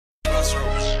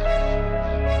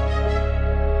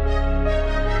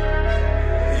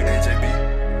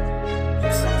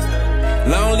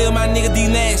nigga D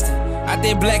Nasty, out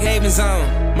there Black Haven zone.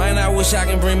 Man, I wish I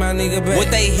can bring my nigga back.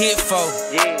 What they hit for?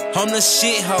 I'm the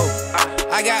shit hoe.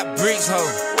 I got bricks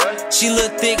hoe. She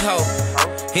look thick hoe.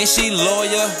 And she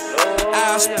loyal.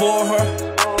 I'll spoil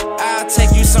her. I'll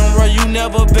take you somewhere you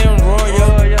never been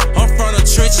royal. I'm from the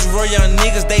trenches where young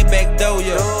niggas, they backdoor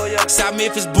ya. South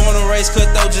Memphis born and raised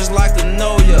cutthroat just like to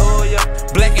know ya.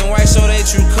 Black and white show they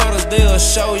true colors, they'll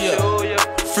show ya.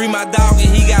 Free my dog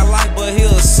and he got life, but he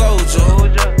a soldier.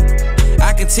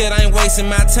 I can tell I ain't wasting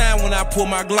my time when I pull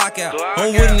my Glock out.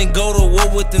 I'm willing to go to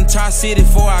war with the entire city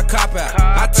before I cop out.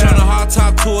 I turn a hard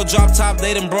top to a drop top,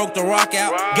 they done broke the rock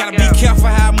out. Gotta be careful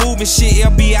how I move and shit,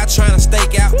 LBI trying to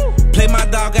stake out. Play my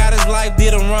dog out his life,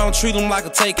 did him wrong, treat him like a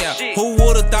takeout. Who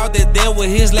would've thought that there was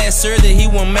his last surgery, he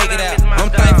wouldn't make it out.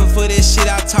 I'm thankful for this shit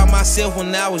I taught myself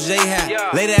when I was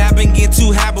J-High. Later I been getting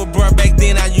too high, but bruh, back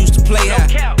then I used to play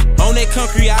high. On that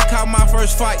concrete, I caught my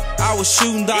first fight. I was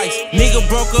shooting dice. Nigga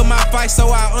broke up my fight, so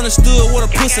I understood what a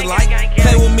pussy like.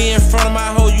 Play with me in front of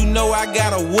my hoe, you know I got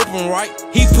a whoopin' right.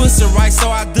 He pussy right, so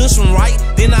I dish him right.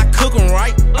 Then I cook him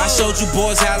right. I showed you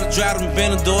boys how to drive them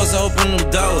bend the doors, open them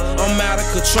doors. I'm out of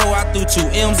control, I threw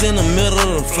 2 M's in the middle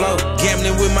of the floor.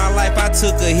 Gambling with my life, I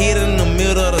took a hit in the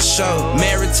middle of the show.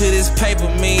 Married to this paper,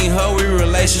 me and her, we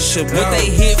relationship. What they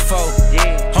hit for?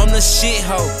 I'm the shit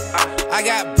hoe. I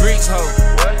got bricks hoe.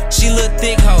 She look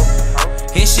thick hoe,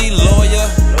 and she loyal.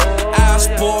 I'll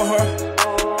spoil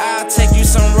her. I'll take you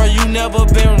somewhere you never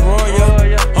been royal.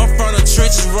 I'm from the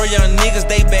trenches where young niggas,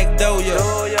 they backdoor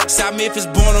ya. South Memphis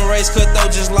born and raised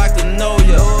cutthroat just like to know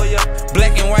ya.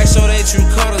 Black and white show they true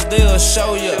colors, they'll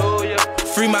show ya.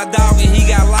 Free my dog and he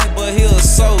got life, but he a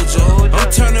soldier. I'm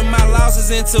turning my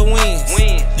losses into wins.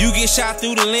 You get shot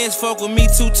through the lens, fuck with me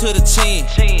 2 to the chin.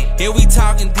 If we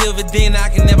talking dividend, I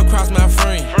can never cross my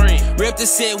friend. Rep the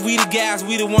set, we the guys,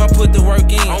 we the one put the work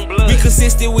in. We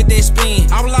consistent with that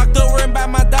spin. I was locked up worrying about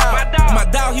my dog. My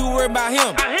dog, he was worried about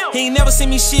him. He ain't never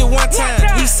sent me shit one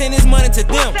time. He sent his money to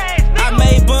them. I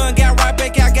made bun, got right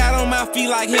back out, got on my feet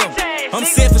like him. I'm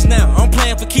selfish now, I'm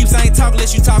playing for keeps, I ain't talking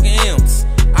unless you talking M's.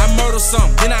 I murder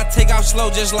something, then I take off slow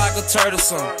just like a turtle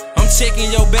something. I'm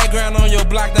checking your background on your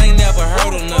block, they ain't never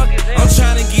heard of nothing. I'm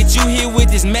trying to get you here with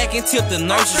this Mac and tip the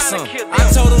nurse or something. I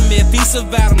told him if he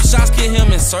survived them shots, kill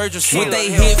him in surgery. What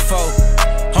they hit for?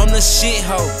 I'm the shit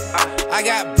hoe. I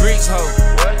got bricks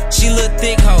hoe. She look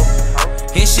thick hoe,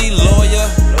 and she loyal.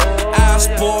 I'll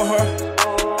spoil her.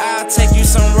 I'll take you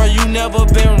somewhere you never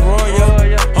been royal.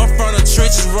 I'm from the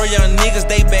trenches where young niggas,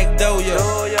 they backdoor ya.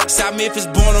 South Memphis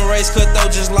born and raised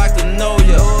cutthroat just like to know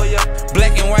ya.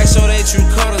 Black and white show they true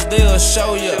colors, they'll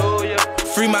show ya.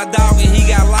 Free my dog and he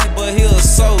got life, but he a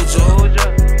soldier.